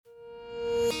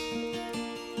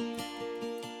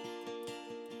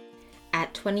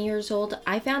20 years old,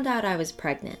 I found out I was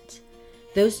pregnant.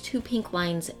 Those two pink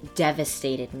lines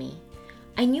devastated me.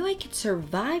 I knew I could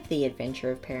survive the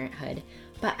adventure of parenthood,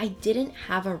 but I didn't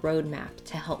have a roadmap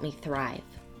to help me thrive.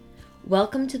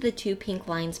 Welcome to the Two Pink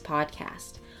Lines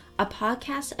podcast, a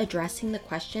podcast addressing the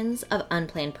questions of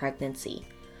unplanned pregnancy.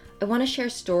 I want to share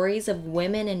stories of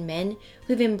women and men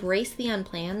who've embraced the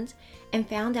unplanned and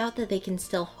found out that they can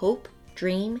still hope,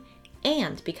 dream,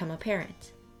 and become a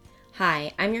parent.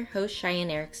 Hi, I'm your host, Cheyenne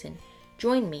Erickson.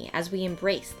 Join me as we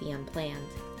embrace the unplanned.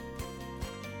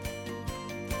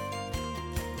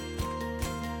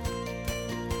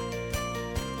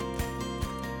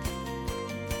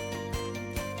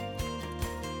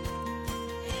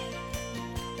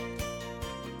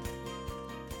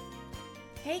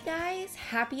 Hey guys,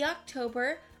 happy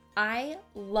October. I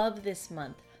love this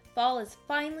month. Fall has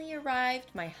finally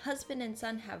arrived. My husband and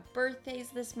son have birthdays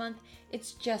this month.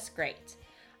 It's just great.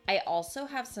 I also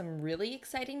have some really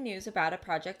exciting news about a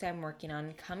project I'm working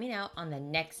on coming out on the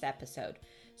next episode,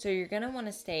 so you're going to want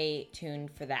to stay tuned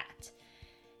for that.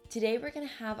 Today we're going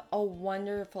to have a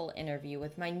wonderful interview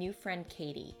with my new friend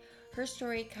Katie. Her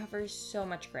story covers so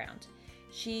much ground.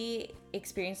 She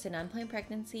experienced an unplanned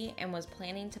pregnancy and was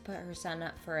planning to put her son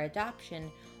up for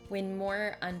adoption when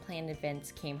more unplanned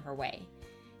events came her way.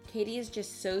 Katie is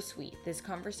just so sweet. This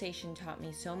conversation taught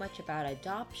me so much about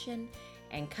adoption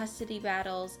and custody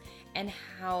battles and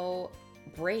how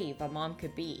brave a mom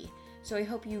could be. So I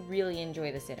hope you really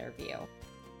enjoy this interview.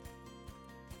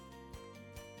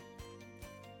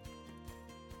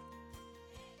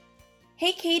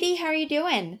 Hey Katie, how are you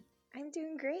doing? I'm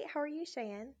doing great. How are you,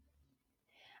 Cheyenne?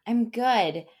 I'm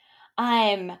good.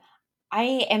 I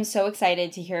am so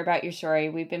excited to hear about your story.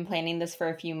 We've been planning this for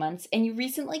a few months and you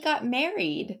recently got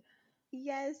married.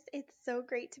 Yes, it's so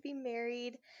great to be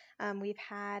married. We've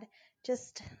had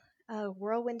just a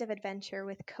whirlwind of adventure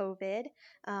with COVID,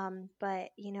 but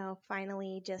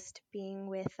finally just being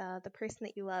with the person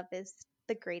that you love is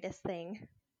the greatest thing.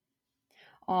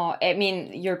 Oh, I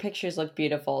mean, your pictures look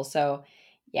beautiful. So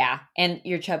yeah, and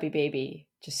your chubby baby,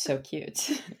 just so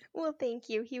cute. Well, thank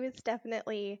you. He was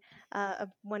definitely a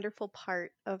wonderful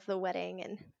part of the wedding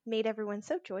and made everyone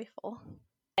so joyful.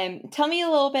 Tell me a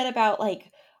little bit about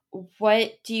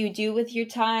what do you do with your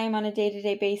time on a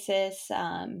day-to-day basis?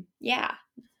 Yeah.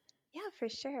 Yeah, for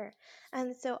sure.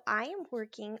 So I am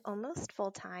working almost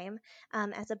full time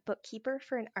as a bookkeeper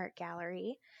for an art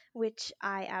gallery, which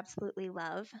I absolutely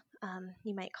love.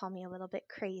 You might call me a little bit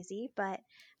crazy, but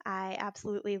I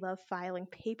absolutely love filing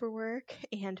paperwork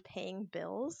and paying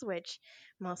bills, which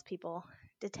most people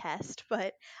detest,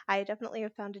 but I definitely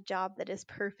have found a job that is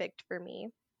perfect for me.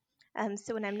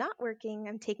 So when I'm not working,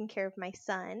 I'm taking care of my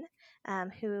son,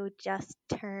 who just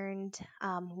turned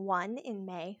 1 in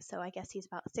May. So I guess he's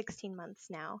about 16 months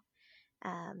now.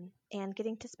 And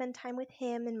getting to spend time with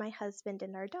him and my husband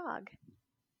and our dog.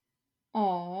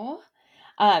 Oh.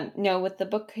 No, with the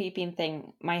bookkeeping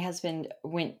thing, my husband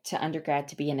went to undergrad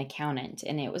to be an accountant,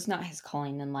 and it was not his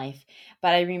calling in life.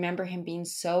 But I remember him being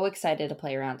so excited to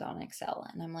play around on Excel,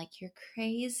 and I'm like, "You're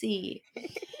crazy."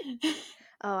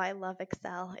 Oh, I love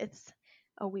Excel. It's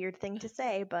a weird thing to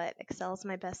say, but Excel's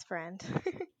my best friend.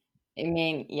 I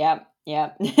mean, yep,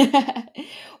 yep.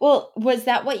 Well, was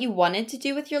that what you wanted to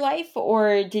do with your life,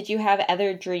 or did you have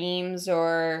other dreams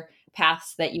or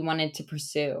paths that you wanted to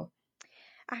pursue?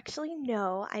 Actually,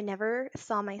 no, I never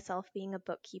saw myself being a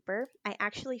bookkeeper. I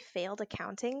actually failed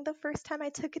accounting the first time I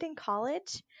took it in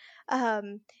college,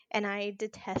 and I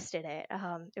detested it.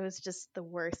 It was just the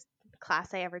worst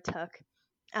class I ever took,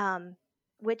 um,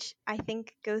 which I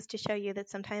think goes to show you that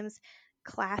sometimes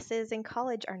classes in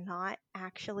college are not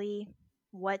actually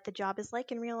what the job is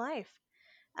like in real life.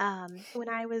 When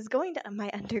I was going to my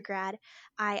undergrad,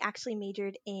 I actually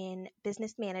majored in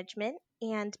business management,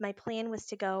 and my plan was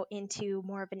to go into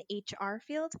more of an HR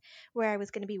field where I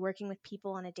was going to be working with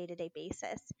people on a day to day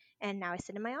basis. And now I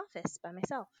sit in my office by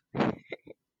myself.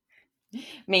 I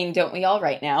mean, don't we all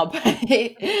right now? But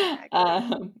Exactly.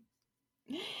 um,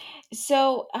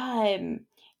 so,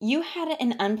 you had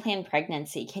an unplanned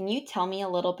pregnancy. Can you tell me a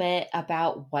little bit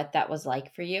about what that was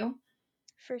like for you?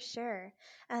 For sure.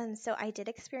 So I did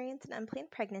experience an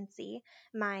unplanned pregnancy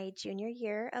my junior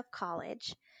year of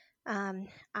college.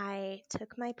 I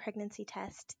took my pregnancy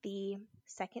test the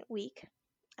second week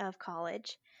of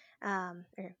college, or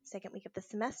second week of the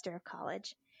semester of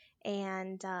college,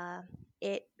 and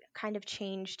it kind of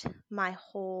changed my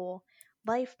whole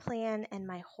life plan and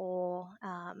my whole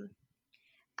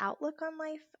outlook on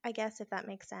life, I guess, if that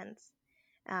makes sense.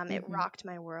 It Mhm. rocked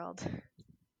my world.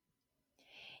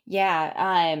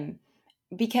 Yeah,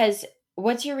 because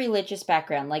What's your religious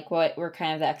background? Like, what were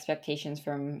kind of the expectations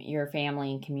from your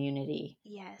family and community?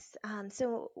 Yes.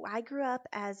 So I grew up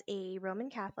as a Roman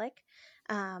Catholic.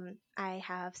 I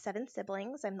have 7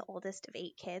 siblings. I'm the oldest of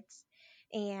 8 kids.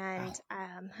 And Wow.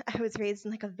 I was raised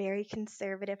in like a very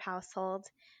conservative household,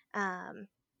 um,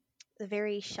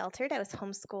 very sheltered. I was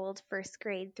homeschooled first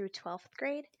grade through 12th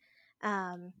grade.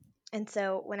 Um, and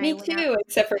so when I Me went out, too,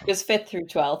 except for it was fifth through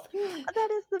 12th. that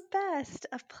is the best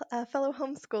of fellow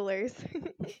homeschoolers.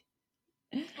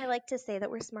 I like to say that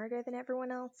we're smarter than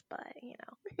everyone else, but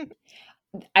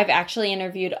I've actually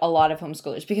interviewed a lot of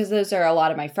homeschoolers because those are a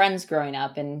lot of my friends growing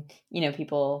up and,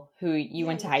 people who you yeah,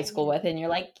 went to your high school with, community. and you're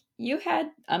like, you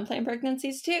had unplanned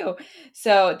pregnancies too.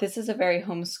 So this is a very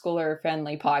homeschooler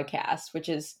friendly podcast, which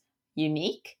is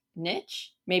unique,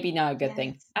 niche, maybe not a good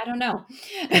thing. Yes. I don't know.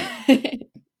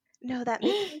 No, that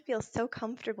makes me feel so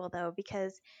comfortable though,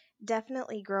 because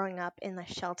definitely growing up in a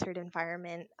sheltered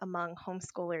environment among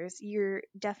homeschoolers, you're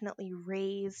definitely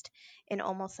raised in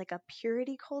almost like a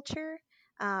purity culture.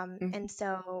 And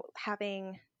so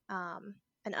having an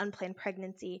unplanned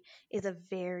pregnancy is a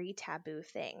very taboo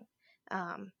thing.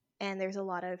 Um, and there's a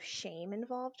lot of shame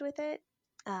involved with it.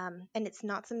 And it's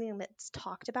not something that's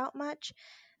talked about much,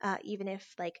 even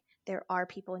if like there are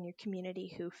people in your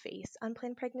community who face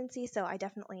unplanned pregnancy. So I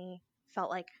definitely felt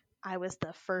like I was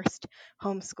the first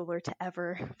homeschooler to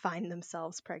ever find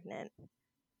themselves pregnant.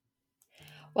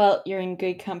 Well, you're in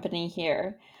good company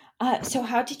here. So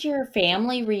how did your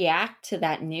family react to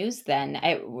that news then?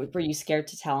 Were you scared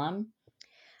to tell them?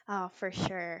 Oh, for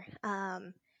sure.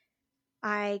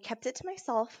 I kept it to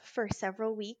myself for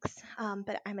several weeks,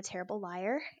 but I'm a terrible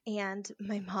liar, and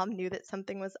my mom knew that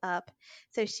something was up,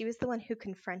 so she was the one who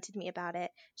confronted me about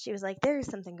it. She was like, "There's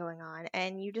something going on,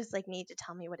 and you just like need to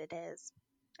tell me what it is."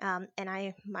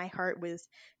 And my heart was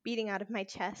beating out of my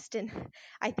chest, and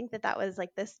I think that that was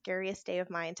like the scariest day of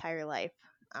my entire life,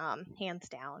 hands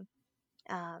down.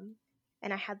 Um,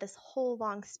 and I had this whole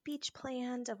long speech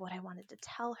planned of what I wanted to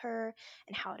tell her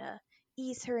and how to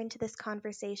ease her into this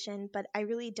conversation. But I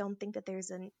really don't think that there's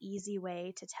an easy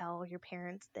way to tell your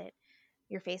parents that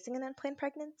you're facing an unplanned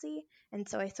pregnancy. And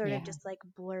so I sort of Yeah. just like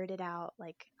blurted out,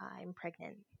 like, I'm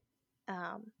pregnant.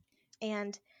 Um,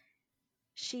 and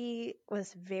she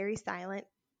was very silent.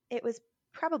 It was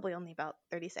probably only about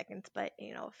 30 seconds, but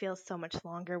it feels so much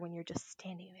longer when you're just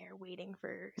standing there waiting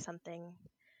for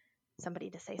somebody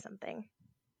to say something.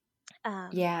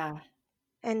 Um, Yeah.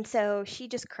 and so she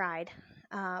just cried.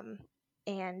 Um,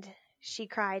 and she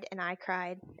cried, and I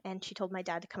cried, and she told my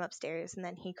dad to come upstairs, and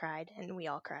then he cried, and we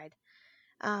all cried,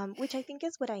 which I think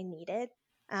is what I needed.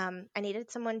 I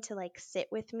needed someone to like sit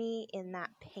with me in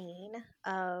that pain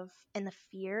of and the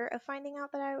fear of finding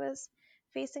out that I was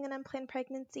facing an unplanned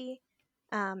pregnancy.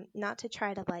 Not to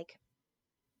try to like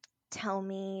tell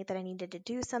me that I needed to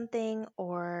do something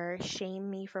or shame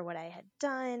me for what I had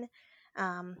done,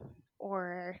 um,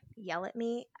 or yell at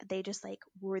me. They just like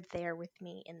were there with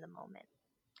me in the moment.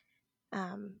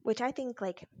 Which I think,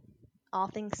 like all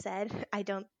things said, I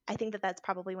think that that's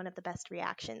probably one of the best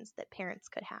reactions that parents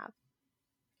could have.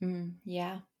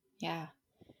 Yeah. Yeah.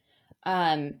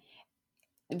 Um,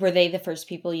 were they the first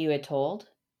people you had told?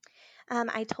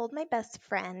 I told my best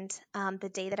friend the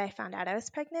day that I found out I was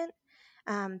pregnant.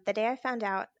 The day I found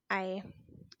out, I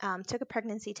took a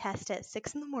pregnancy test at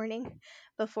 6 in the morning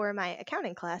before my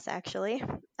accounting class, actually,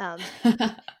 um,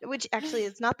 which actually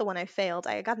is not the one I failed.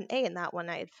 I got an A in that one.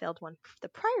 I had failed one the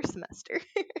prior semester.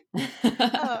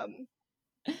 um,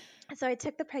 so I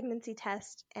took the pregnancy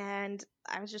test, and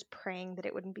I was just praying that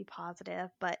it wouldn't be positive,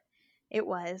 but it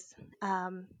was.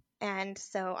 And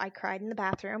so I cried in the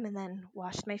bathroom and then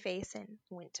washed my face and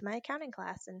went to my accounting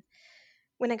class. And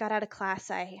when I got out of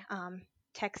class, I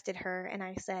texted her and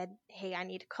I said, "Hey, I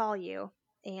need to call you."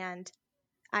 And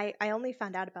I only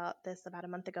found out about this about a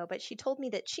month ago, but she told me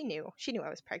that she knew I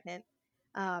was pregnant.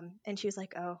 And she was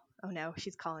like, "Oh no,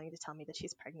 she's calling to tell me that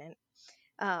she's pregnant."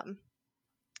 Um,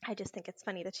 I just think it's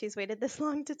funny that she's waited this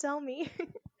long to tell me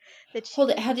that she Hold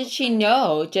knew it. How the did whole she time.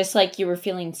 know? Just like you were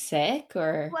feeling sick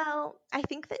or? Well, I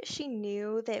think that she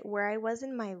knew that where I was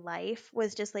in my life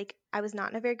was just like I was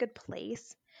not in a very good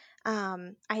place.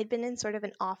 I had been in sort of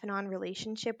an off and on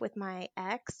relationship with my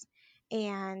ex,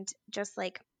 and just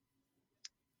like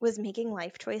was making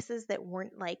life choices that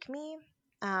weren't like me,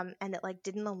 and that like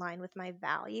didn't align with my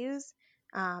values,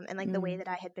 and like the way Mm, that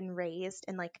I had been raised,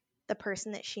 and like the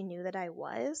person that she knew that I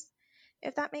was,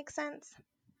 if that makes sense.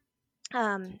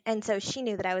 And so she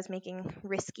knew that I was making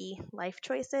risky life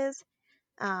choices.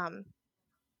 Um,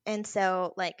 and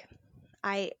so like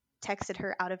I texted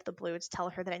her out of the blue to tell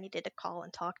her that I needed to call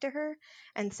and talk to her.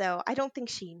 And so I don't think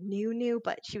she knew,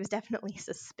 but she was definitely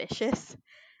suspicious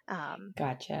um,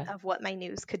 Gotcha. of what my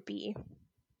news could be.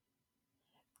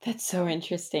 That's so So,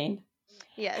 interesting.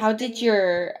 yes. How did And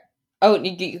your Oh,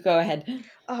 you go ahead.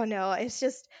 oh no, it's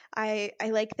just I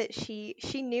like that she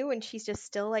knew, and she's just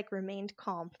still like remained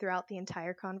calm throughout the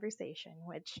entire conversation,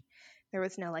 which there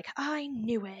was no like I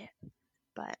knew it,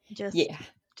 but Yeah.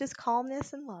 just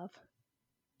calmness and love.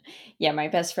 Yeah, my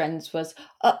best friend's was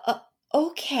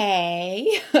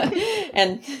okay.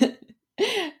 And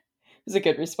it was a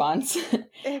good response.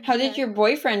 How did your Exactly.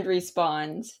 boyfriend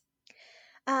respond?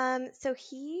 So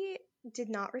he did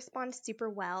not respond super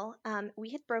well.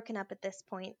 We had broken up at this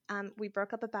point. We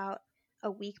broke up about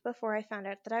a week before I found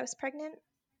out that I was pregnant.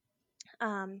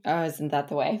 Um, Oh, isn't that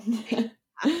the way?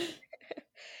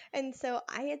 and so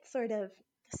I had sort of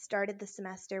started the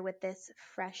semester with this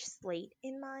fresh slate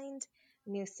in mind,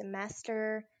 new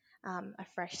semester, a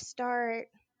fresh start,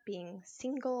 being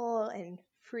single and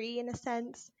free in a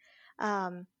sense.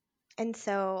 Um, and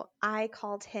so I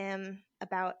called him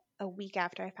about a week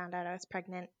after I found out I was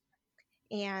pregnant,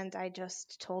 and I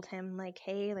just told him like,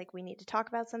 "Hey, like we need to talk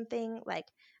about something. Like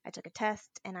I took a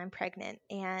test and I'm pregnant."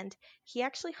 And he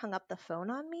actually hung up the phone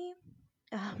on me,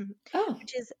 um, Oh,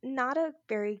 which is not a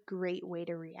very great way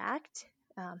to react.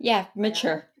 yeah, FYI.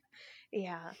 mature.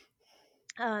 Yeah.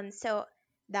 So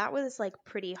that was like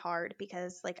pretty hard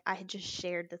because like I had just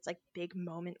shared this like big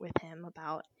moment with him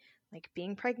about like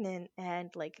being pregnant and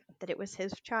like that it was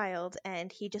his child,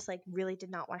 and he just like really did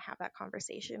not want to have that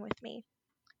conversation with me.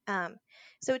 Um,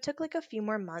 so it took like a few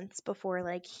more months before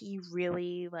like he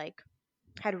really like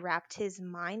had wrapped his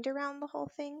mind around the whole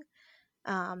thing,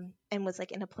 and was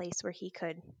like in a place where he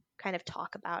could kind of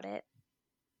talk about it,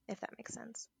 if that makes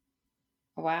sense.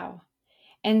 Wow.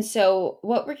 And so,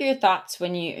 what were your thoughts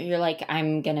when you're like,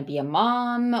 I'm gonna be a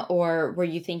mom, or were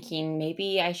you thinking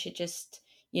maybe I should just,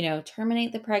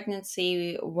 terminate the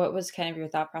pregnancy? What was kind of your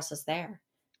thought process there?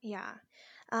 Yeah.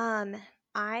 Um,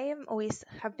 I am always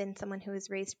have been someone who was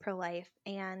raised pro-life,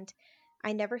 and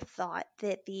I never thought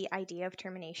that the idea of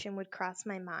termination would cross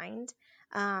my mind.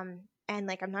 And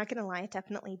like I'm not gonna lie, it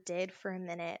definitely did for a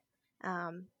minute.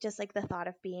 Just like the thought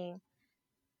of being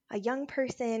a young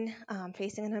person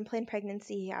facing an unplanned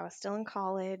pregnancy. I was still in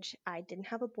college. I didn't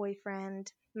have a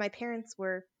boyfriend. My parents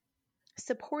were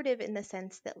supportive in the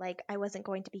sense that like I wasn't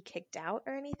going to be kicked out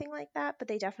or anything like that, but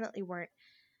they definitely weren't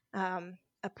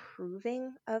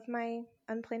approving of my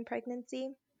unplanned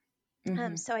pregnancy.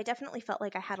 Hmm. So I definitely felt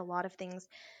like I had a lot of things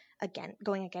again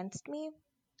going against me.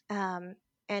 Um,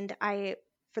 and I,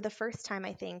 for the first time,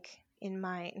 I think in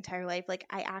my entire life, like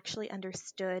I actually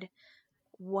understood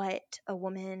what a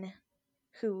woman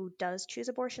who does choose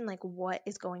abortion, like what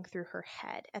is going through her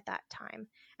head at that time,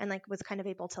 and like was kind of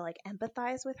able to like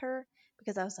empathize with her,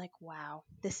 because I was like, wow,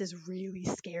 this is really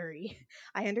scary.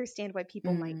 I understand why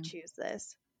people might Hmm. choose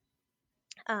this.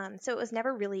 So it was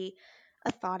never really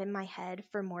a thought in my head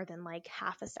for more than like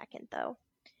half a second though.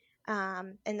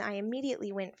 And I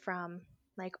immediately went from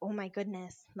like, oh my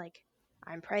goodness, like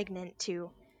I'm pregnant,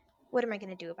 to what am I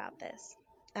going to do about this?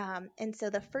 And so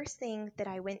the first thing that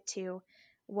I went to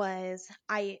was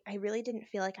I really didn't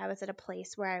feel like I was at a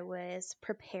place where I was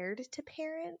prepared to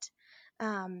parent.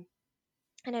 Um,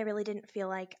 and I really didn't feel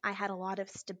like I had a lot of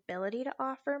stability to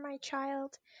offer my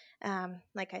child.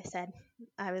 Like I said,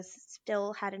 I was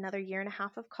still had another year and a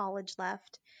half of college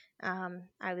left.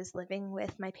 I was living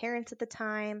with my parents at the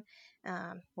time,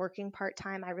 working part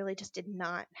time. I really just did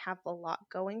not have a lot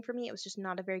going for me. It was just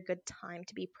not a very good time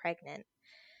to be pregnant.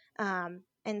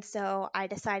 And so I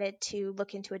decided to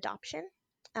look into adoption,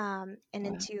 and Wow.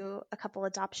 into a couple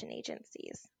adoption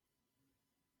agencies.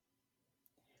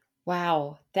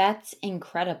 Wow, that's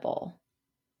incredible.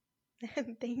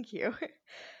 Thank you.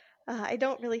 I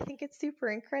don't really think it's super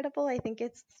incredible. I think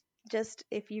it's just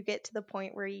if you get to the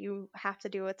point where you have to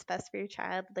do what's best for your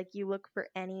child, like you look for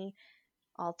any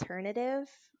alternative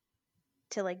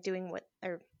to like doing what,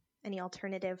 or any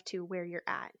alternative to where you're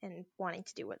at and wanting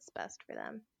to do what's best for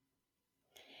them.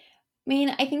 I mean,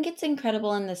 I think it's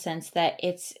incredible in the sense that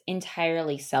it's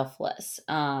entirely selfless.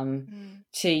 Mm.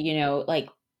 To, like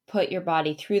put your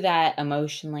body through that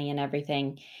emotionally and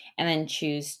everything, and then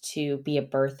choose to be a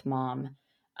birth mom.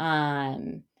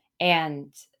 And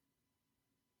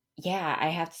yeah, I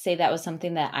have to say that was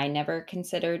something that I never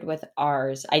considered with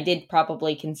ours. I did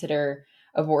probably consider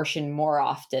abortion more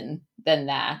often than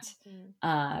that. Mm.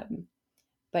 Um,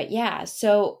 but yeah,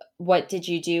 so what did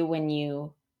you do when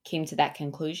you came to that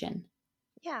conclusion?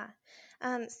 Yeah.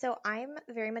 So I'm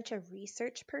very much a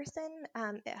research person.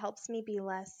 It helps me be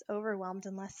less overwhelmed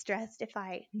and less stressed if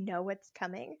I know what's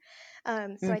coming. So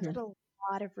I Hmm. did a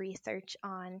lot of research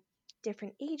on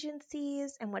different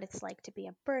agencies and what it's like to be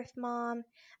a birth mom.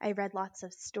 I read lots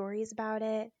of stories about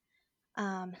it.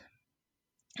 Um,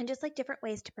 and just like different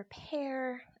ways to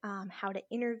prepare, how to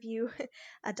interview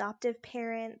adoptive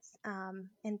parents,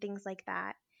 and things like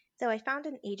that. So I found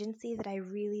an agency that I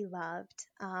really loved.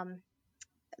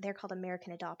 They're called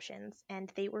American Adoptions, and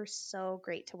they were so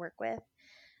great to work with.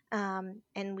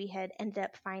 And we had ended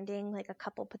up finding like a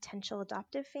couple potential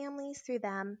adoptive families through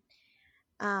them.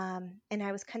 And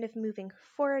I was kind of moving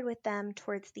forward with them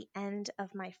towards the end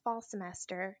of my fall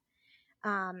semester,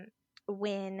 um,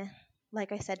 when,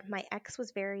 like I said, my ex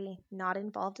was very not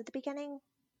involved at the beginning,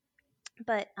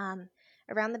 but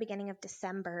around the beginning of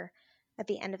December, at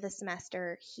the end of the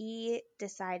semester, he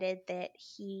decided that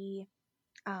he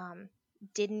um,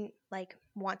 didn't like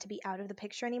want to be out of the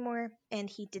picture anymore, and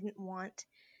um,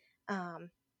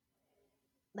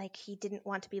 he didn't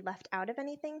want to be left out of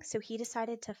anything, so he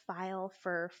decided to file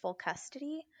for full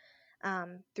custody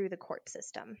through the court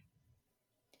system.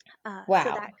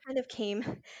 So that Wow. kind of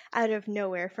came out of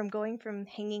nowhere, from going from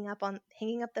hanging up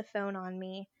the phone on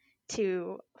me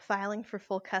to filing for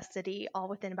full custody all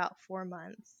within about 4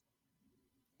 months.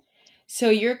 So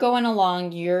you're going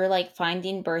along, you're like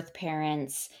finding birth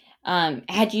parents.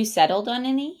 Had you settled on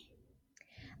any?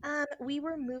 We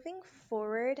were moving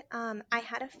forward. I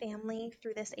had a family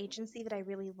through this agency that I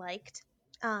really liked,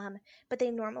 but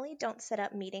they normally don't set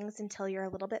up meetings until you're a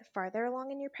little bit farther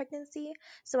along in your pregnancy.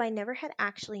 So I never had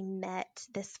actually met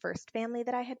this first family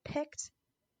that I had picked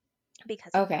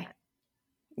because of Okay. that.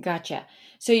 Gotcha.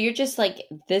 So you're just like,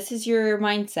 this is your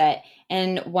mindset.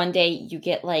 And one day you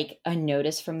get like a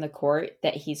notice from the court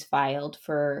that he's filed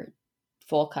for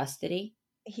full custody.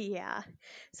 Yeah.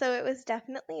 So it was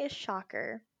definitely a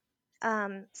shocker.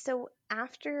 So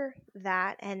after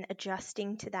that and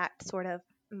adjusting to that sort of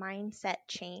mindset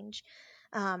change,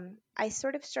 I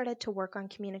sort of started to work on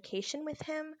communication with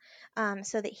him,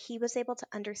 so that he was able to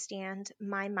understand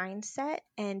my mindset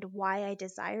and why I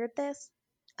desired this,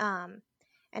 um,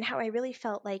 and how I really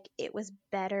felt like it was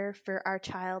better for our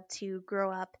child to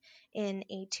grow up in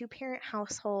a two-parent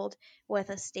household with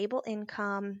a stable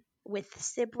income, with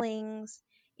siblings,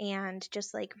 and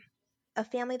just like a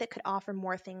family that could offer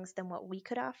more things than what we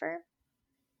could offer.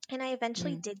 And I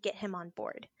eventually Mm. did get him on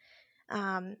board,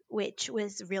 which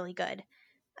was really good.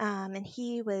 And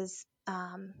he was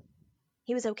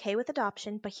okay with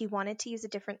adoption, but he wanted to use a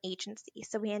different agency.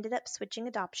 So we ended up switching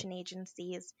adoption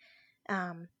agencies,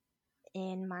 um,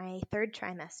 in my third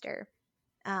trimester.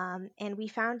 And we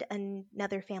found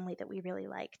another family that we really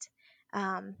liked.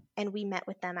 And we met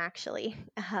with them actually,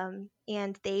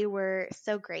 and they were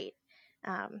so great.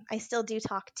 I still do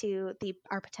talk to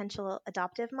our potential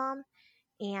adoptive mom,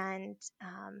 and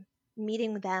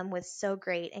meeting them was so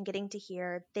great, and getting to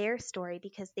hear their story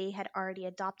because they had already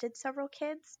adopted several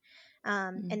kids,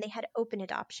 and Mm. they had open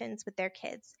adoptions with their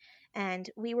kids. And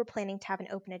we were planning to have an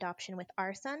open adoption with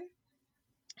our son,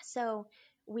 so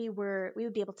we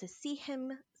would be able to see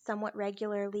him somewhat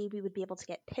regularly. We would be able to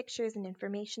get pictures and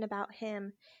information about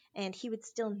him, and he would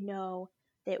still know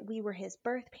that we were his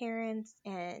birth parents,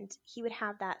 and he would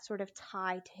have that sort of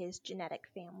tie to his genetic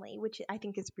family, which I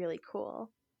think is really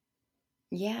cool.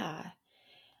 Yeah.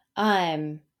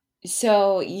 Um,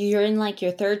 so you're in like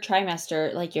your third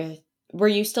trimester, were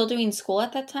you still doing school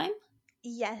at that time?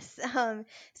 Yes.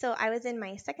 So I was in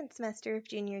my second semester of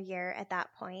junior year at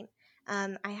that point.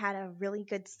 I had a really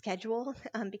good schedule,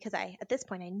 because at this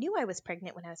point, I knew I was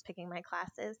pregnant when I was picking my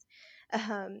classes.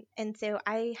 And so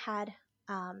I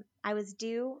was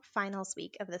due finals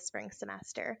week of the spring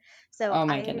semester. So Oh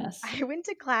my goodness. I went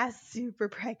to class super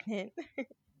pregnant.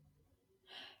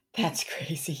 That's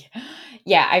crazy.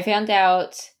 Yeah, I found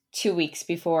out 2 weeks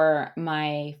before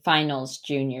my finals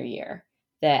junior year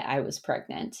that I was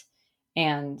pregnant.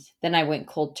 And then I went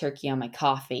cold turkey on my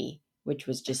coffee, which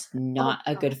was just Oh not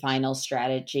a good gosh. final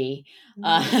strategy. No.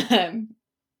 Um,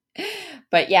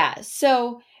 but yeah,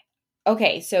 so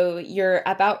okay, so you're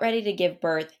about ready to give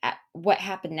birth. What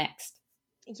happened next?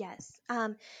 Yes.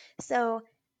 So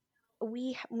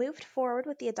we moved forward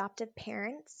with the adoptive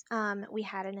parents. We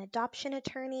had an adoption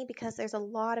attorney because there's a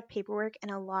lot of paperwork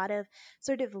and a lot of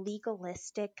sort of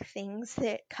legalistic things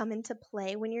that come into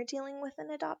play when you're dealing with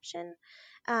an adoption.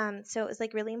 So it was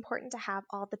like really important to have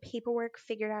all the paperwork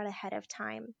figured out ahead of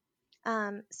time.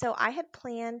 So I had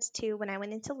planned to, when I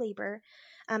went into labor,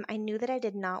 I knew that I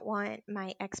did not want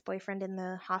my ex-boyfriend in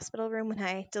the hospital room when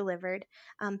I delivered,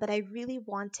 but I really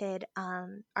wanted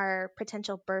our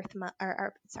potential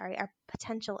our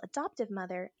potential adoptive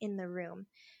mother in the room,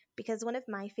 because one of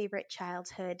my favorite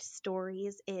childhood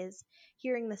stories is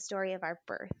hearing the story of our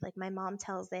birth. Like my mom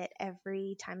tells it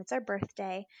every time it's our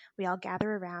birthday. We all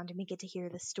gather around and we get to hear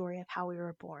the story of how we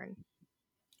were born.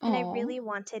 And I Oh. really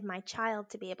wanted my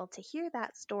child to be able to hear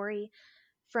that story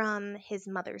from his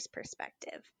mother's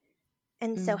perspective.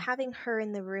 And so Mm. having her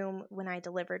in the room when I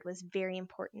delivered was very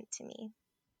important to me.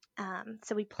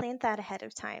 So we planned that ahead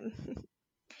of time.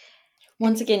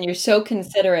 Once And again, you're so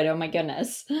considerate. Oh my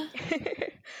goodness.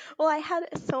 well, I had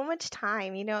so much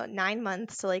time, 9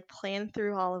 months to like plan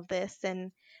through all of this.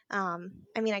 And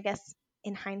I mean, I guess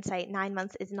in hindsight, 9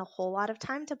 months isn't a whole lot of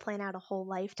time to plan out a whole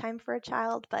lifetime for a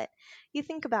child, but you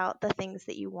think about the things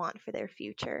that you want for their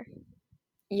future.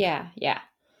 Yeah, yeah.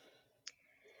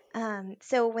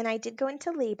 So when I did go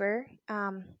into labor,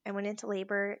 I went into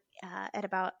labor at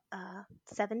about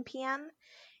 7 p.m.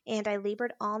 and I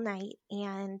labored all night.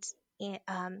 And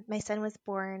my son was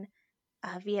born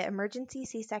via emergency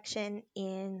C-section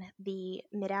in the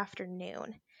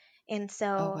mid-afternoon. And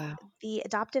Oh, so wow. the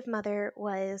adoptive mother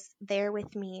was there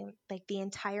with me like the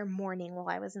entire morning while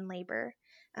I was in labor.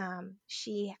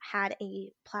 She had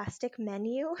a plastic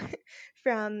menu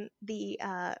from the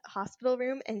hospital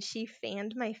room, and she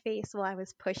fanned my face while I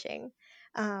was pushing,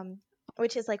 um,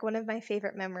 which is like one of my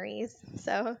favorite memories.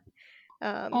 So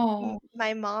Oh,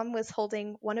 my mom was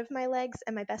holding one of my legs,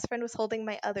 and my best friend was holding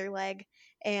my other leg,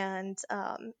 and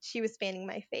she was fanning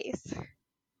my face.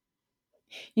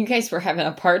 you guys were having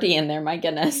a party in there. My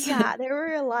goodness. Yeah, there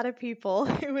were a lot of people.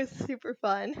 It was super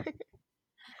fun.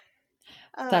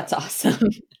 That's Um, awesome.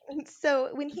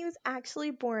 so when he was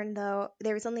actually born, though,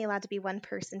 there was only allowed to be one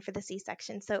person for the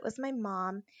C-section. So it was my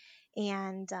mom,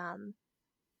 and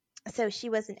so she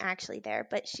wasn't actually there,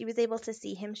 but she was able to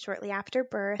see him shortly after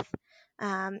birth.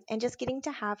 And just getting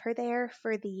to have her there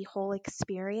for the whole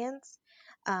experience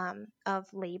of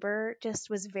labor just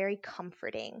was very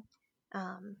comforting.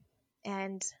 Um,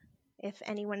 and if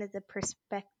anyone is a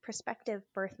prospective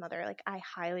birth mother, like I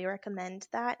highly recommend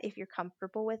that if you're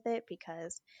comfortable with it,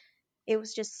 because it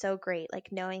was just so great,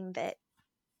 like knowing that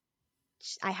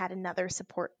I had another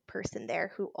support person there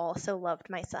who also loved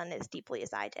my son as deeply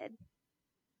as I did.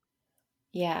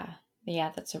 Yeah.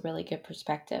 Yeah, that's a really good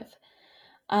perspective.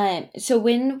 So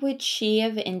when would she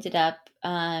have ended up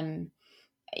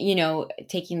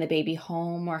taking the baby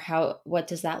home, or what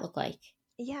does that look like?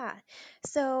 Yeah.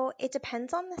 So it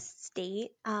depends on the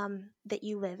state that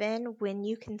you live in when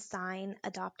you can sign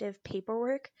adoptive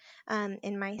paperwork.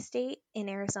 In my state, in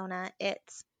Arizona,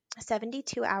 it's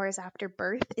 72 hours after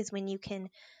birth is when you can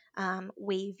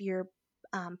waive your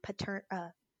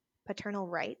paternal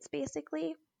rights,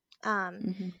 basically. Um,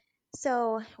 Hmm.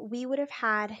 so we would have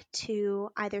had to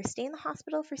either stay in the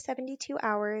hospital for 72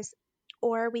 hours,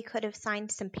 or we could have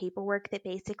signed some paperwork that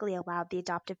basically allowed the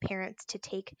adoptive parents to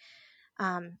take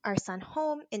our son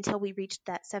home until we reached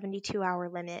that 72-hour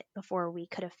limit before we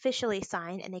could officially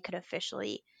sign and they could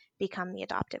officially become the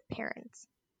adoptive parents.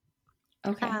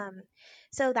 Okay. Um,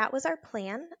 so that was our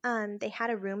plan. They had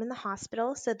a room in the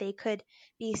hospital so they could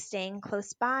be staying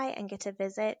close by and get to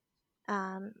visit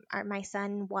my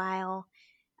son while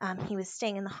he was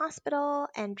staying in the hospital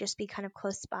and just be kind of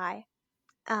close by.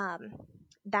 Um,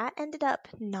 that ended up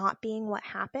not being what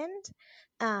happened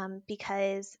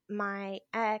because my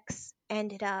ex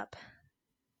ended up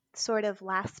sort of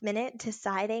last minute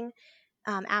deciding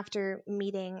after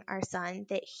meeting our son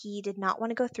that he did not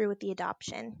want to go through with the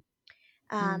adoption.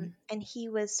 Mm. And he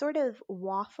was sort of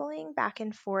waffling back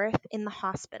and forth in the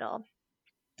hospital.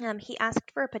 He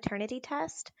asked for a paternity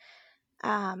test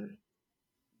um,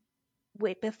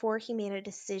 before he made a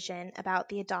decision about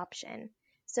the adoption.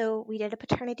 So we did a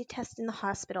paternity test in the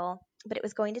hospital, but it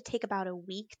was going to take about a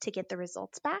week to get the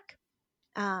results back.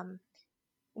 Um,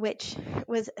 which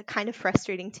was kind of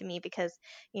frustrating to me because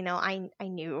I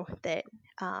knew that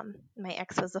my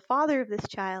ex was the father of this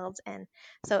child, and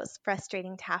so it was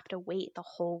frustrating to have to wait the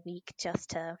whole week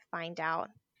just to find out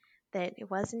that it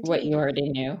was What you indeed. already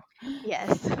knew.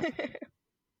 Yes.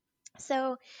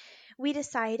 So we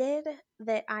decided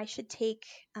that I should take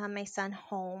my son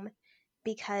home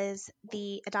because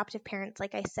the adoptive parents,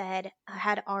 like I said,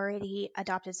 had already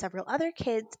adopted several other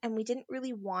kids, and we didn't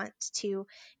really want to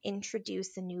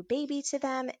introduce a new baby to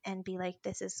them and be like,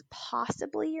 this is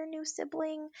possibly your new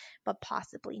sibling, but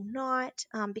possibly not,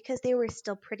 because they were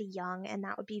still pretty young, and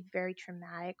that would be very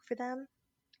traumatic for them.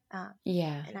 Uh,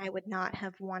 Yeah. and I would not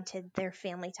have wanted their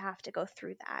family to have to go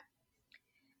through that.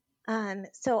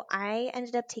 So I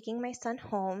ended up taking my son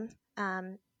home,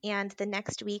 and the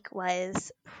next week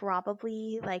was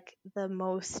probably like the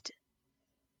most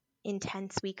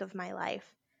intense week of my life.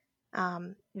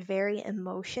 Very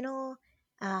emotional,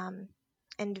 um,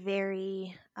 and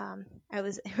very, it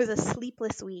was a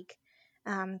sleepless week,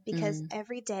 because Mm,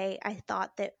 every day I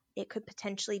thought that it could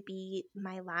potentially be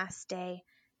my last day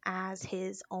as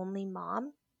his only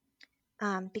mom,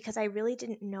 because I really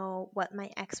didn't know what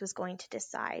my ex was going to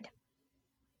decide.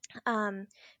 Um,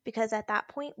 because at that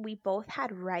point, we both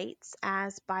had rights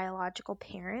as biological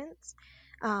parents.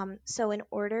 So, in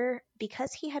order,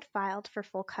 because he had filed for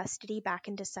full custody back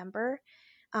in December,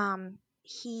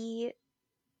 he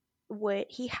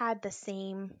he had the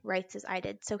same rights as I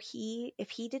did. So if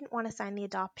he didn't want to sign the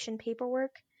adoption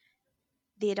paperwork,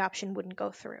 the adoption wouldn't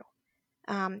go through,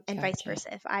 and vice gotcha.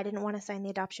 versa. If I didn't want to sign the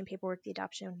adoption paperwork, the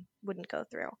adoption wouldn't go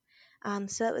through.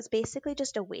 So it was basically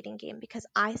just a waiting game because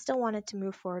I still wanted to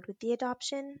move forward with the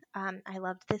adoption. I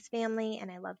loved this family and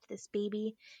I loved this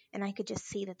baby, and I could just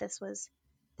see that this was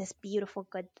this beautiful,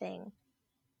 good thing.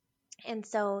 And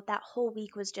so that whole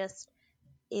week was just,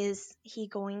 is he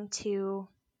going to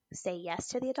say yes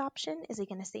to the adoption? Is he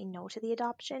going to say no to the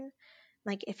adoption?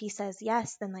 Like, if he says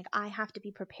yes, then like I have to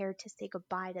be prepared to say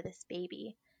goodbye to this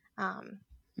baby. Um,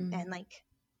 Mm. and like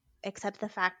accept the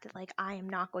fact that like I am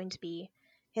not going to be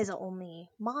his only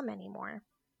mom anymore.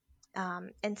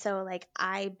 And so like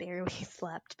I barely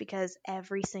slept because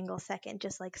every single second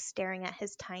just like staring at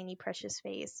his tiny precious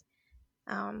face.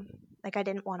 Um, like I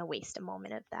didn't want to waste a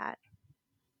moment of that.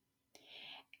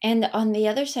 And on the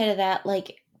other side of that,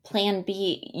 like plan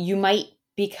B, you might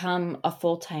become a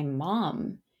full time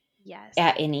mom Yes.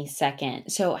 at any second.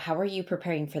 So, how are you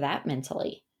preparing for that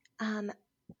mentally? Um,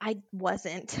 I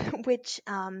wasn't, which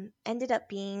ended up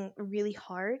being really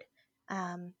hard.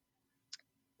 Um,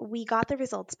 we got the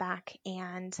results back,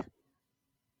 and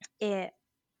it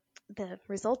the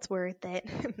results were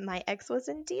that my ex was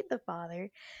indeed the father,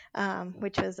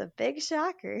 which was a big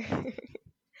shocker.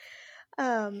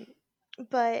 um,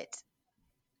 but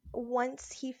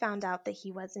once he found out that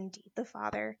he was indeed the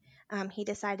father, he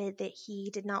decided that he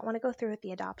did not want to go through with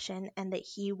the adoption and that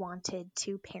he wanted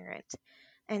to parent.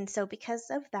 And so, because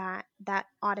of that, that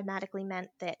automatically meant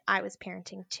that I was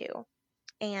parenting too.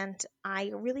 And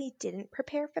I really didn't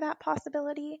prepare for that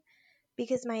possibility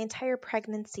because my entire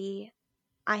pregnancy,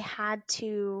 I had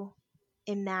to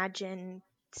imagine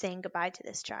saying goodbye to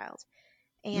this child.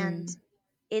 And Mm,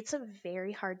 it's a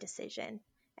very hard decision.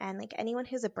 And like anyone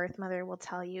who's a birth mother will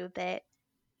tell you that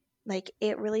like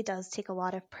it really does take a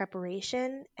lot of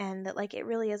preparation, and that like it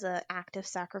really is an act of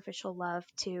sacrificial love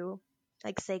to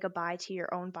like say goodbye to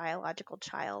your own biological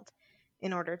child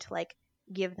in order to like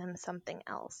give them something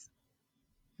else.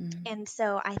 mm. And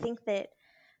so I think that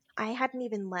I hadn't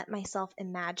even let myself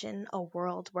imagine a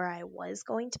world where I was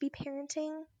going to be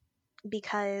parenting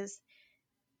because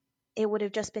it would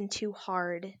have just been too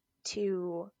hard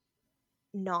to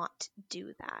not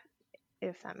do that,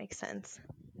 if that makes sense.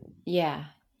 Yeah,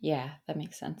 yeah, that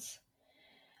makes sense.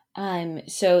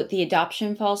 So the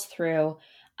adoption falls through.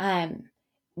 Um,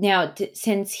 Now,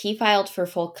 since he filed for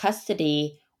full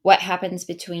custody, what happens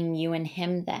between you and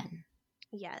him then?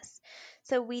 Yes.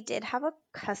 So we did have a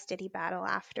custody battle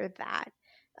after that.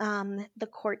 The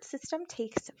court system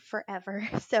takes forever.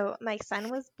 So my son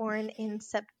was born in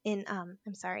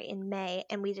May,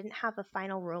 and we didn't have a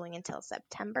final ruling until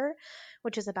September,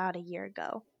 which is about a year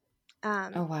ago. Oh,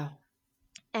 Um, wow.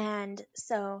 and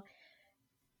so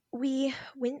we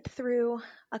went through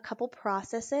a couple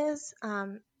processes.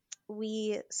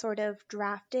 We sort of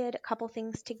drafted a couple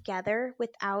things together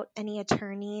without any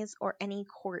attorneys or any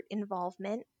court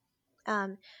involvement.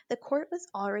 um, the court was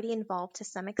already involved to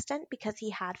some extent because he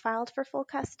had filed for full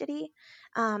custody.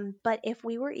 But if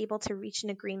we were able to reach an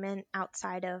agreement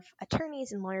outside of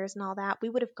attorneys and lawyers and all that, we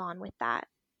would have gone with that.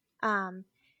 Um,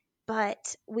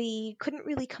 but we couldn't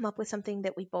really come up with something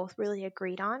that we both really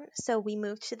agreed on. So we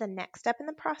moved to the next step in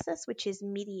the process, which is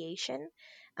mediation,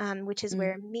 which is Mm,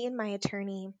 where me and my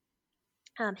attorney,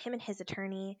 him and his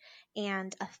attorney,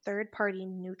 and a third party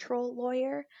neutral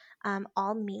lawyer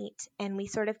all meet, and we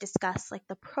sort of discuss like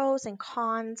the pros and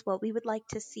cons, what we would like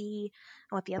to see,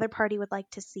 and what the other party would like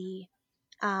to see,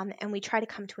 and we try to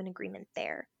come to an agreement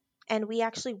there. And we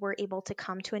actually were able to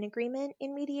come to an agreement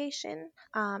in mediation,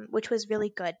 which was really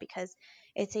good because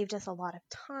it saved us a lot of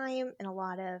time and a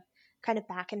lot of kind of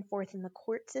back and forth in the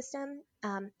court system,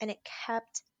 and it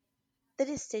kept the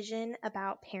decision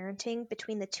about parenting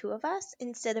between the two of us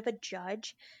instead of a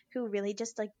judge who really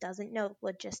just like doesn't know the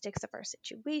logistics of our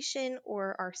situation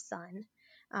or our son.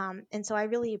 And so I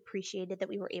really appreciated that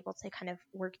we were able to kind of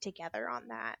work together on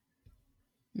that.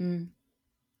 Mm.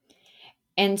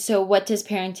 And so what does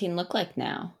parenting look like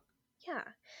now? Yeah.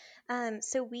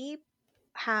 So we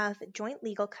have joint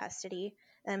legal custody.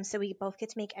 So we both get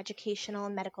to make educational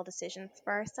and medical decisions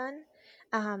for our son.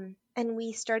 And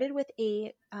we started with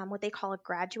a what they call a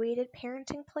graduated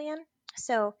parenting plan.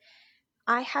 So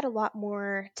I had a lot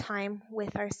more time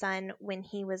with our son when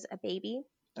he was a baby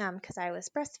because I was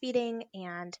breastfeeding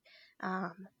and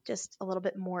just a little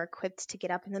bit more equipped to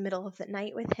get up in the middle of the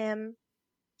night with him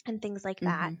and things like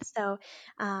that. Mm-hmm. So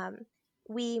um,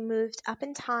 we moved up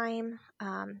in time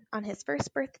on his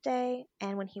first birthday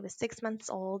and when he was 6 months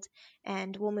old,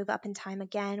 and we'll move up in time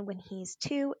again when he's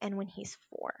 2 and when he's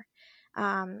 4.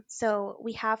 So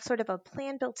we have sort of a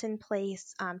plan built in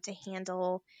place to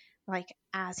handle like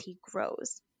as he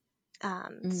grows.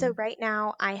 So Mm. right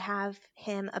now I have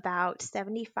him about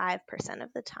 75%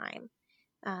 of the time.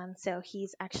 So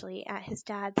he's actually at his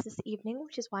dad's this evening,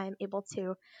 which is why I'm able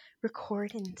to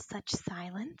record in such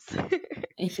silence.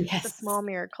 It's a small Yes.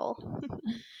 miracle.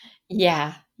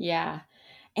 Yeah, yeah.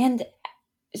 And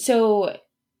so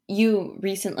you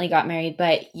recently got married,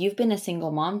 but you've been a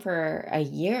single mom for a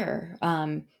year.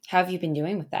 How have you been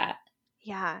doing with that?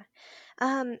 Yeah.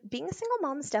 Being a single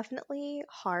mom is definitely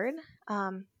hard.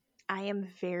 Um, I am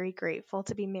very grateful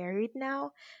to be married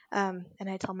now. And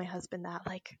I tell my husband that,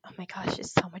 like, oh my gosh,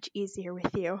 it's so much easier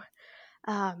with you.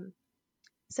 Um,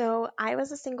 so I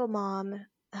was a single mom.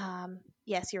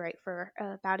 Yes, you're right, for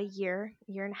about a year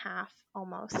and a half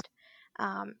almost.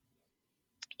 Um,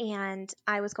 and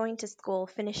I was going to school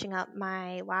finishing up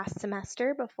my last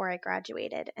semester before I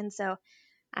graduated. And so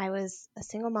I was a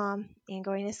single mom and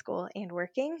going to school and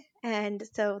working. And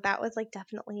so that was like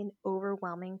definitely an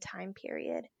overwhelming time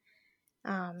period.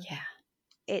 Um, Yeah.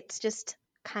 it's just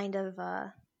kind of,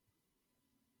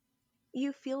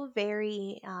 you feel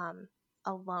very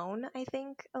alone, I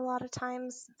think, a lot of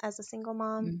times as a single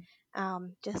mom.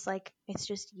 Mm. Just like it's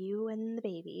just you and the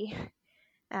baby.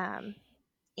 Um,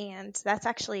 and that's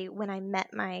actually when I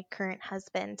met my current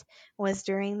husband, was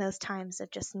during those times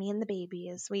of just me and the baby.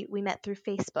 As we met through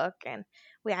Facebook, and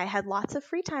I had lots of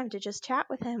free time to just chat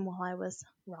with him while I was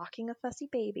rocking a fussy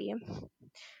baby.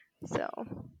 So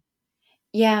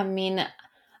Yeah, I mean,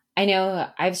 I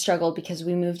know I've struggled because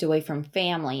we moved away from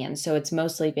family, and so it's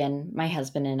mostly been my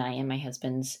husband and I, and my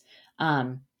husband's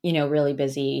really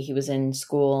busy. He was in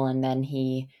school and then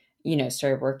he,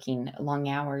 started working long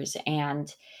hours,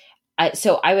 and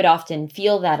so I would often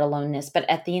feel that aloneness, but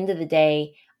at the end of the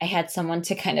day, I had someone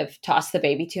to kind of toss the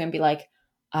baby to and be like,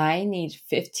 I need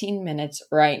 15 minutes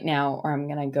right now or I'm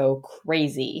going to go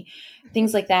crazy.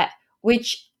 Things like that,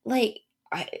 which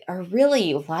are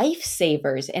really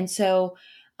lifesavers. And so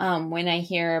when I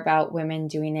hear about women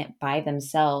doing it by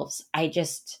themselves, I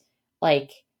just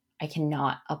like, I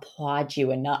cannot applaud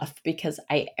you enough because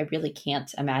I really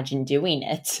can't imagine doing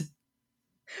it.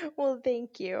 well,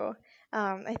 thank you.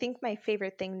 I think my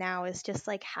favorite thing now is just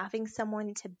like having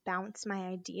someone to bounce my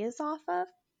ideas off of.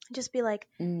 Just be like,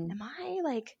 Mm. am I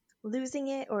like losing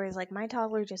it, or is like my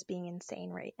toddler just being insane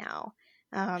right now?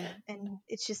 And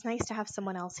it's just nice to have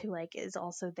someone else who like is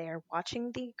also there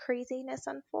watching the craziness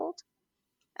unfold.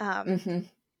 Um, Hmm.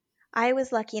 I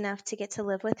was lucky enough to get to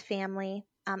live with family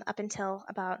up until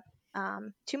about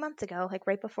 2 months ago, like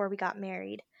right before we got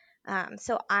married.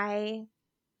 So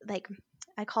like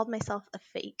I called myself a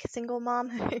fake single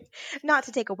mom, not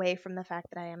to take away from the fact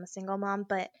that I am a single mom,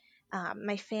 but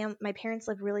my parents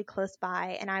live really close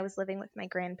by, and I was living with my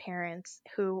grandparents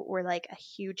who were like a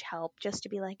huge help, just to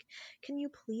be like, can you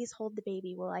please hold the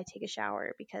baby while I take a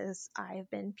shower because I've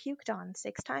been puked on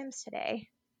 6 times today.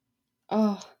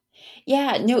 Oh,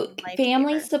 yeah. It's a No, lifesaver.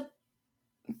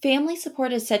 family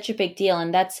support is such a big deal,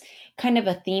 and that's kind of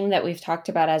a theme that we've talked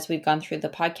about as we've gone through the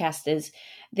podcast is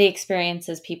the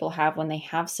experiences people have when they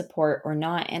have support or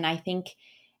not. And I think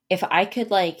if I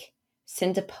could like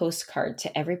send a postcard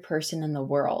to every person in the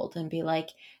world and be like,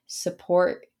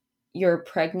 support your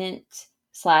pregnant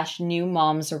slash new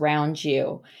moms around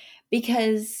you,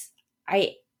 because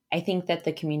I I think that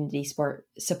the community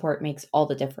support makes all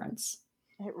the difference.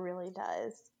 It really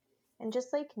does. And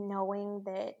just like knowing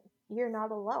that you're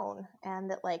not alone, and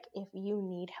that like if you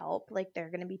need help, like there are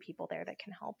going to be people there that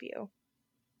can help you.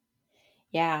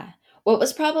 Yeah. What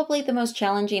was probably the most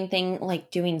challenging thing,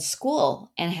 like doing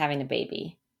school and having a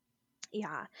baby?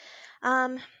 Yeah.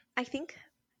 Um, I think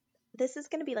this is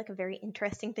going to be like a very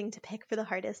interesting thing to pick for the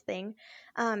hardest thing.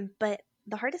 But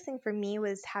the hardest thing for me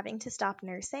was having to stop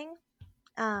nursing.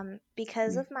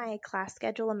 Because Mm. of my class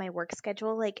schedule and my work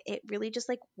schedule, like it really just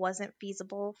like wasn't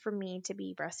feasible for me to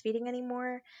be breastfeeding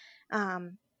anymore.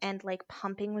 And like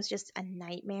pumping was just a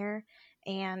nightmare.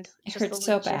 and It just the hurts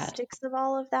so bad. logistics of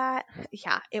all of that.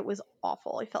 Yeah, it was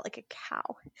awful. I felt like a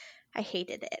cow. I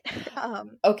hated it.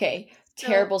 Okay, So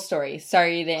terrible story.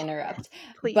 Sorry to interrupt.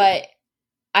 please. But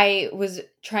I was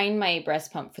trying my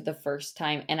breast pump for the first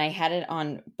time and I had it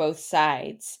on both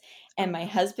sides. Oh And my no.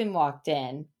 husband walked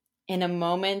in a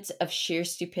moment of sheer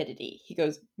stupidity. He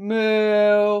goes,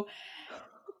 "Moo."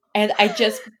 And I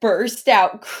just burst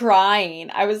out crying.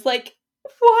 I was like,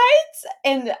 "What?"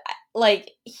 And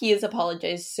like he has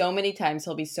apologized so many times.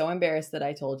 He'll be so embarrassed that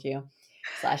I told you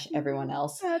slash everyone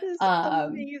else. That is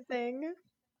Um amazing.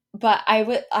 but I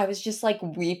was just like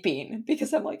weeping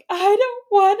because I'm like, I don't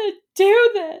want to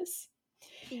do this.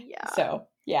 Yeah. So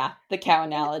yeah, the cow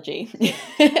And analogy.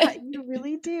 yeah, you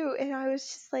really do. And I was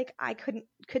just like, I could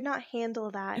not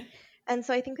handle that. And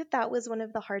so I think that that was one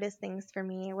of the hardest things for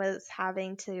me was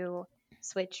having to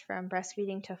switch from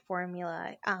breastfeeding to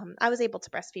formula. I was able to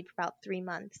breastfeed for about 3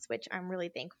 months, which I'm really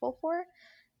thankful for.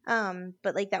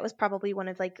 But like that was probably one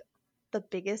of like the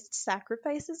biggest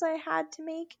sacrifices I had to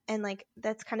make. And like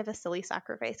that's kind of a silly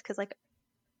sacrifice because like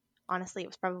honestly, it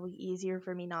was probably easier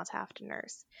for me not to have to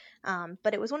nurse.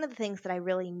 But it was one of the things that I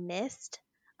really missed.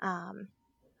 Um,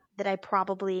 that I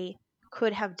probably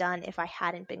could have done if I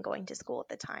hadn't been going to school at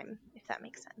the time, if that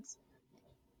makes sense.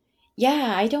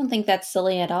 Yeah, I don't think that's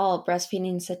silly at all.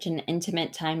 Breastfeeding is such an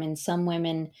intimate time, and some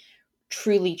women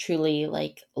truly, truly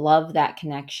like love that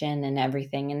connection and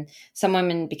everything. And some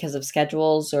women, because of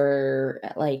schedules or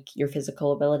like your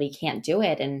physical ability, can't do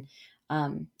it. And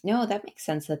no, that makes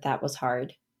sense that that was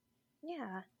hard.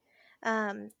 Yeah.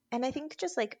 And I think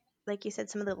just like you said,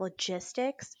 some of the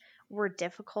logistics were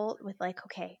difficult with like,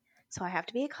 okay, so I have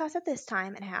to be at class at this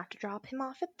time and I have to drop him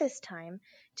off at this time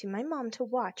to my mom to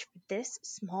watch for this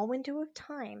small window of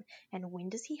time. And when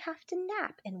does he have to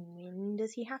nap? And when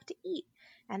does he have to eat?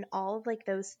 And all of like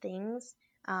those things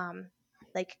um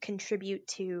like contribute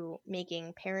to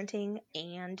making parenting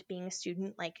and being a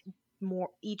student like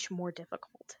more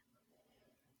difficult.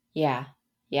 Yeah,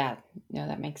 yeah, no,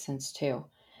 that makes sense too.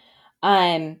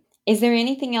 Is there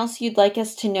anything else you'd like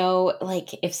us to know, like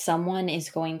if someone is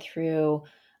going through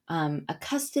a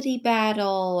custody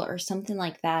battle or something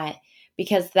like that?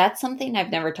 Because that's something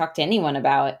I've never talked to anyone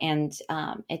about, and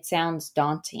it sounds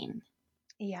daunting.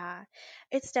 Yeah,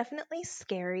 it's definitely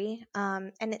scary.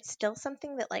 And it's still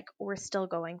something that like we're still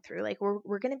going through. Like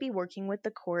we're gonna be working with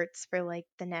the courts for like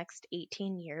the next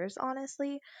 18 years,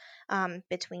 honestly,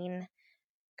 between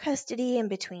custody and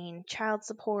between child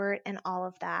support and all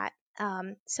of that.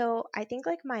 So I think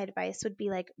like my advice would be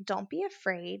like don't be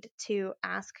afraid to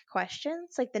ask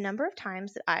questions. Like the number of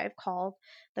times that I've called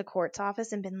the court's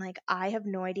office and been like, I have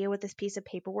no idea what this piece of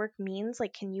paperwork means.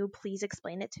 Like, can you please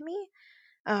explain it to me?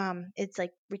 It's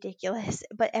like ridiculous,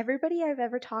 but everybody I've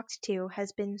ever talked to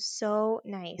has been so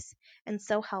nice and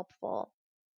so helpful.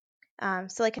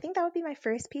 So like I think that would be my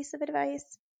first piece of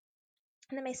advice.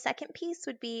 And then my second piece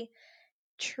would be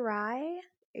try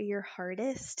your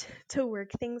hardest to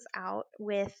work things out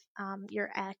with your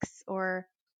ex or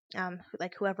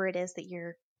like whoever it is that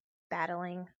you're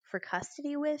battling for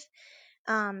custody with.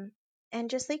 Um, and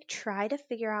just like try to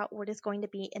figure out what is going to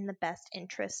be in the best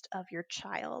interest of your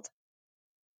child.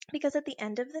 Because at the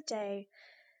end of the day,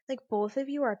 like both of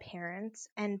you are parents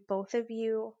and both of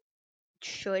you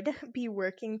should be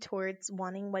working towards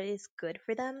wanting what is good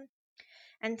for them.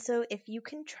 And so if you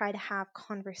can try to have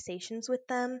conversations with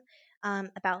them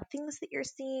about things that you're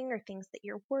seeing or things that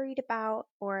you're worried about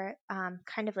or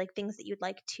kind of like things that you'd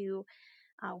like to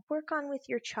work on with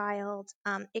your child,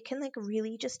 it can like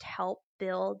really just help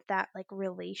build that like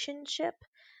relationship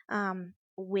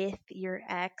with your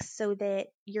ex so that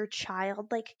your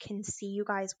child like can see you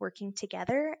guys working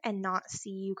together and not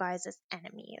see you guys as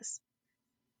enemies.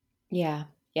 Yeah,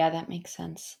 yeah, that makes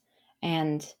sense.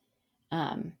 And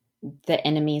um, the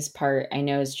enemies part, I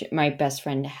know is my best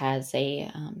friend has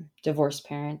a divorced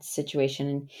parents situation,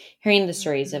 and hearing the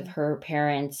stories of Mhm. her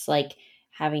parents like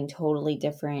having totally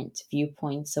different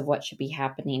viewpoints of what should be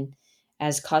happening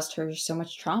has caused her so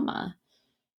much trauma.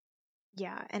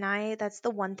 Yeah, and I that's the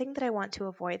one thing that I want to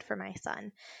avoid for my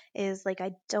son is like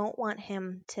I don't want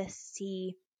him to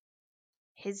see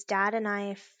his dad and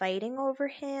I fighting over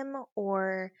him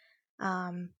or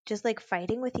just like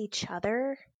fighting with each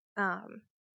other. Um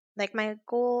like my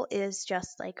goal is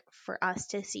just like for us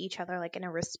to see each other like in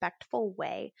a respectful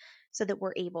way so that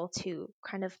we're able to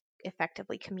kind of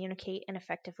effectively communicate and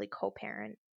effectively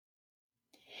co-parent.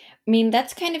 I mean,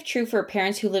 that's kind of true for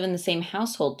parents who live in the same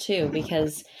household too,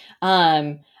 because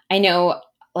um, I know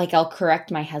like I'll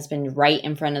correct my husband right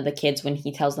in front of the kids when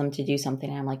he tells them to do something.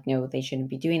 And I'm like, no, they shouldn't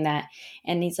be doing that.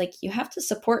 And he's like, you have to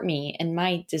support me in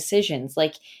my decisions.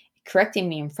 Like, correcting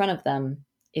me in front of them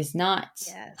is not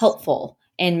Yes. helpful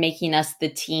in making us the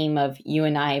team of you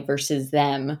and I versus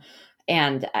them.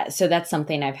 And so that's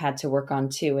something I've had to work on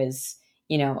too is,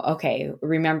 okay,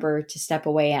 remember to step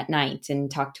away at night and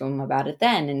talk to them about it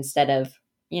then instead of,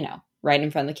 right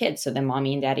in front of the kids. So then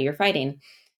mommy and daddy are fighting.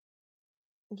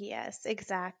 Yes,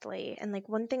 exactly. And like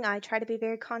one thing I try to be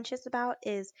very conscious about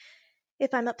is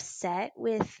if I'm upset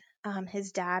with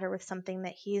his dad or with something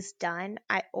that he's done,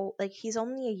 like he's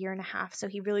only a year and a half, so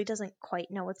he really doesn't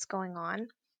quite know what's going on.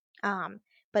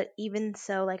 But even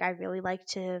so, like I really like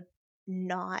to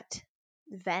not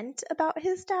vent about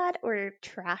his dad or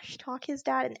trash talk his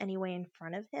dad in any way in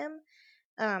front of him.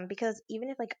 Because even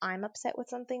if like I'm upset with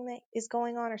something that is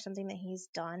going on or something that he's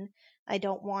done, I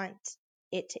don't want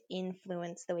it to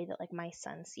influence the way that like my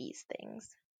son sees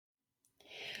things.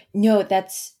 No,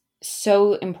 that's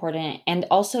so important. And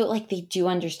also, like, they do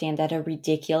understand at a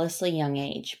ridiculously young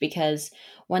age because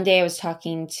one day I was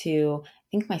talking to, I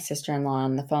think, my sister in law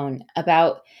on the phone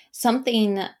about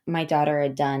something my daughter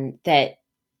had done that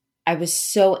I was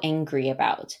so angry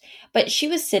about. But she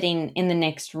was sitting in the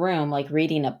next room, like,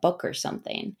 reading a book or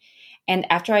something. And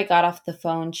after I got off the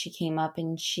phone, she came up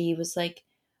and she was like,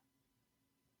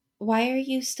 "Why are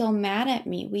you still mad at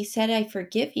me? We said I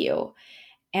forgive you."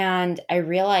 And I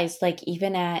realized, like,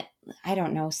 even at, I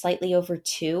don't know, slightly over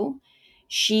 2,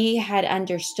 she had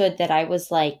understood that I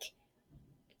was like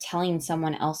telling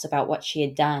someone else about what she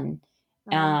had done.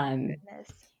 Oh my Um,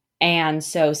 goodness. and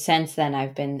so since then,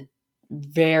 I've been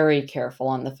very careful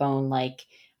on the phone. Like,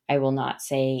 I will not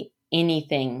say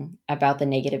anything about the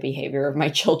negative behavior of my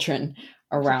children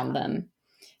around Yeah. them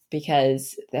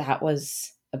because that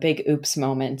was a big oops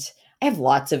moment. I have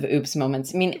lots of oops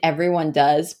moments. I mean, everyone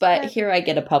does, but here I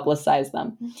get to publicize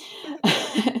them.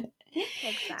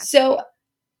 So, Exactly.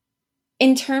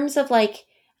 in terms of like,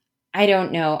 I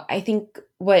don't know, I think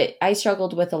what I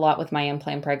struggled with a lot with my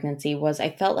unplanned pregnancy was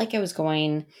I felt like I was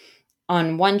going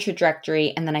on one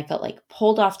trajectory and then I felt like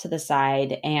pulled off to the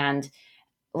side and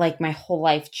like my whole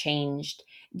life changed.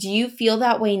 Do you feel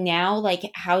that way now?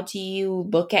 Like, how do you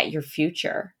look at your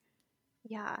future?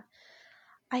 Yeah.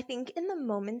 I think in the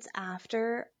moments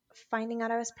after finding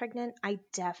out I was pregnant, I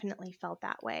definitely felt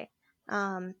that way.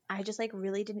 I just like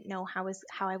really didn't know how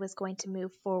I was going to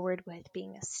move forward with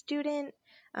being a student.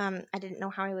 I didn't know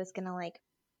how I was gonna like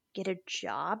get a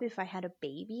job if I had a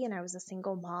baby and I was a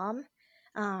single mom.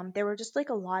 There were just like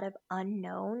a lot of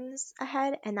unknowns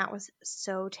ahead, and that was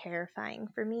so terrifying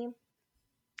for me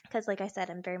because like I said,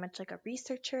 I'm very much like a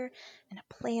researcher and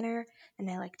a planner, and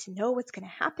I like to know what's going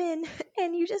to happen.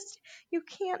 And you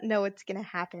can't know what's going to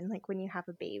happen like when you have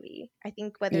a baby. I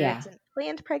think whether Yeah. it's a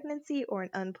planned pregnancy or an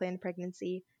unplanned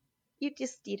pregnancy, you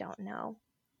don't know.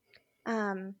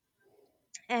 um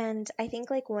and I think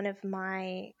like one of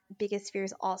my biggest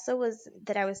fears also was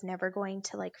that I was never going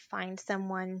to like find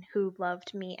someone who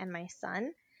loved me and my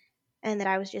son, and that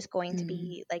I was just going to Mm.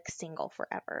 be like single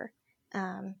forever.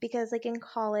 Because like in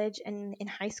college and in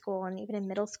high school and even in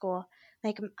middle school,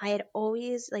 like I had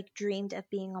always like dreamed of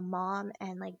being a mom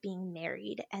and like being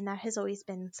married, and that has always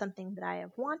been something that I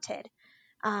have wanted.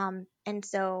 And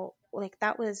so like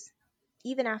that was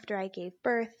even after I gave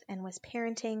birth and was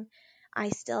parenting, I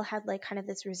still had like kind of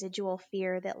this residual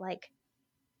fear that like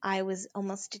I was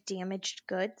almost damaged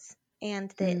goods,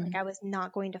 and that like Mm. I was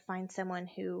not going to find someone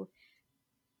who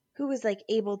was like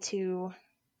able to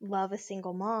love a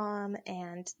single mom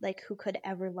and like who could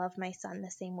ever love my son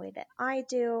the same way that I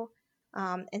do.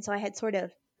 And so I had sort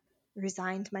of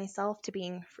resigned myself to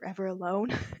being forever alone.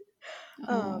 Oh.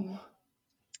 um,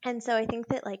 and so I think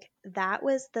that like that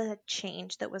was the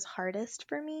change that was hardest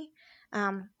for me.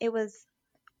 It was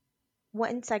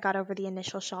once I got over the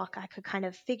initial shock, I could kind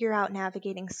of figure out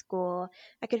navigating school.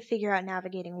 I could figure out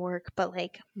navigating work, but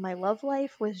like my love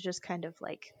life was just kind of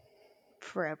like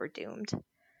forever doomed.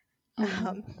 Oh.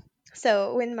 Um,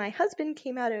 so when my husband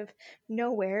came out of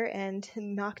nowhere and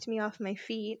knocked me off my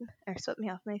feet, or swept me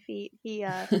off my feet, he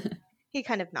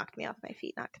kind of knocked me off my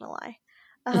feet, not gonna lie.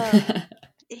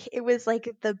 It was like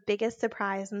the biggest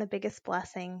surprise and the biggest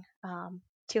blessing,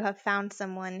 to have found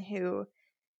someone who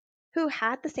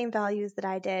had the same values that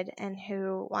I did and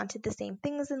who wanted the same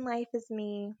things in life as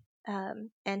me,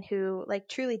 and who like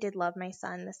truly did love my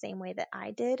son the same way that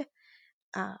I did.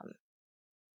 Um,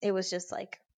 it was just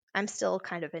like I'm still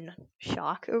kind of in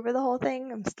shock over the whole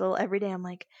thing. I'm still every day I'm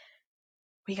like,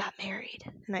 we got married.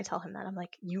 And I tell him that. I'm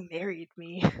like, you married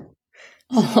me.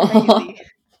 This is Oh. crazy.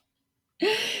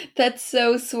 That's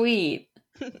so sweet.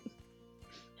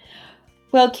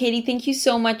 Well, Katie, thank you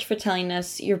so much for telling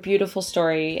us your beautiful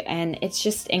story. And it's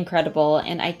just incredible.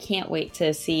 And I can't wait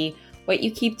to see what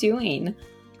you keep doing.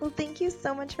 Well, thank you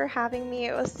so much for having me.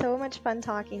 It was so much fun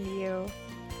talking to you.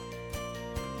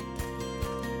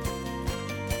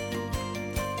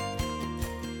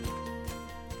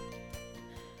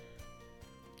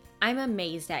 I'm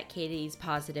amazed at Katie's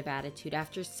positive attitude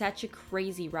after such a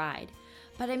crazy ride,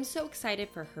 but I'm so excited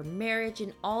for her marriage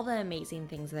and all the amazing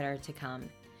things that are to come.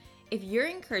 If you're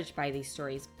encouraged by these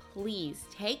stories, please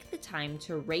take the time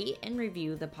to rate and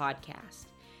review the podcast.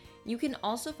 You can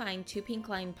also find Two Pink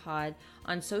Line Pod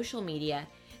on social media.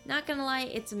 Not gonna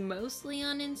lie, it's mostly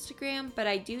on Instagram, but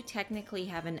I do technically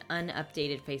have an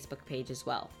unupdated Facebook page as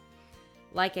well.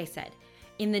 Like I said,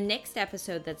 in the next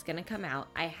episode that's going to come out,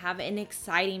 I have an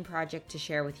exciting project to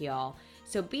share with y'all.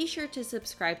 So be sure to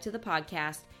subscribe to the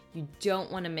podcast. You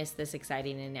don't want to miss this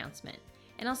exciting announcement.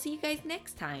 And I'll see you guys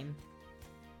next time.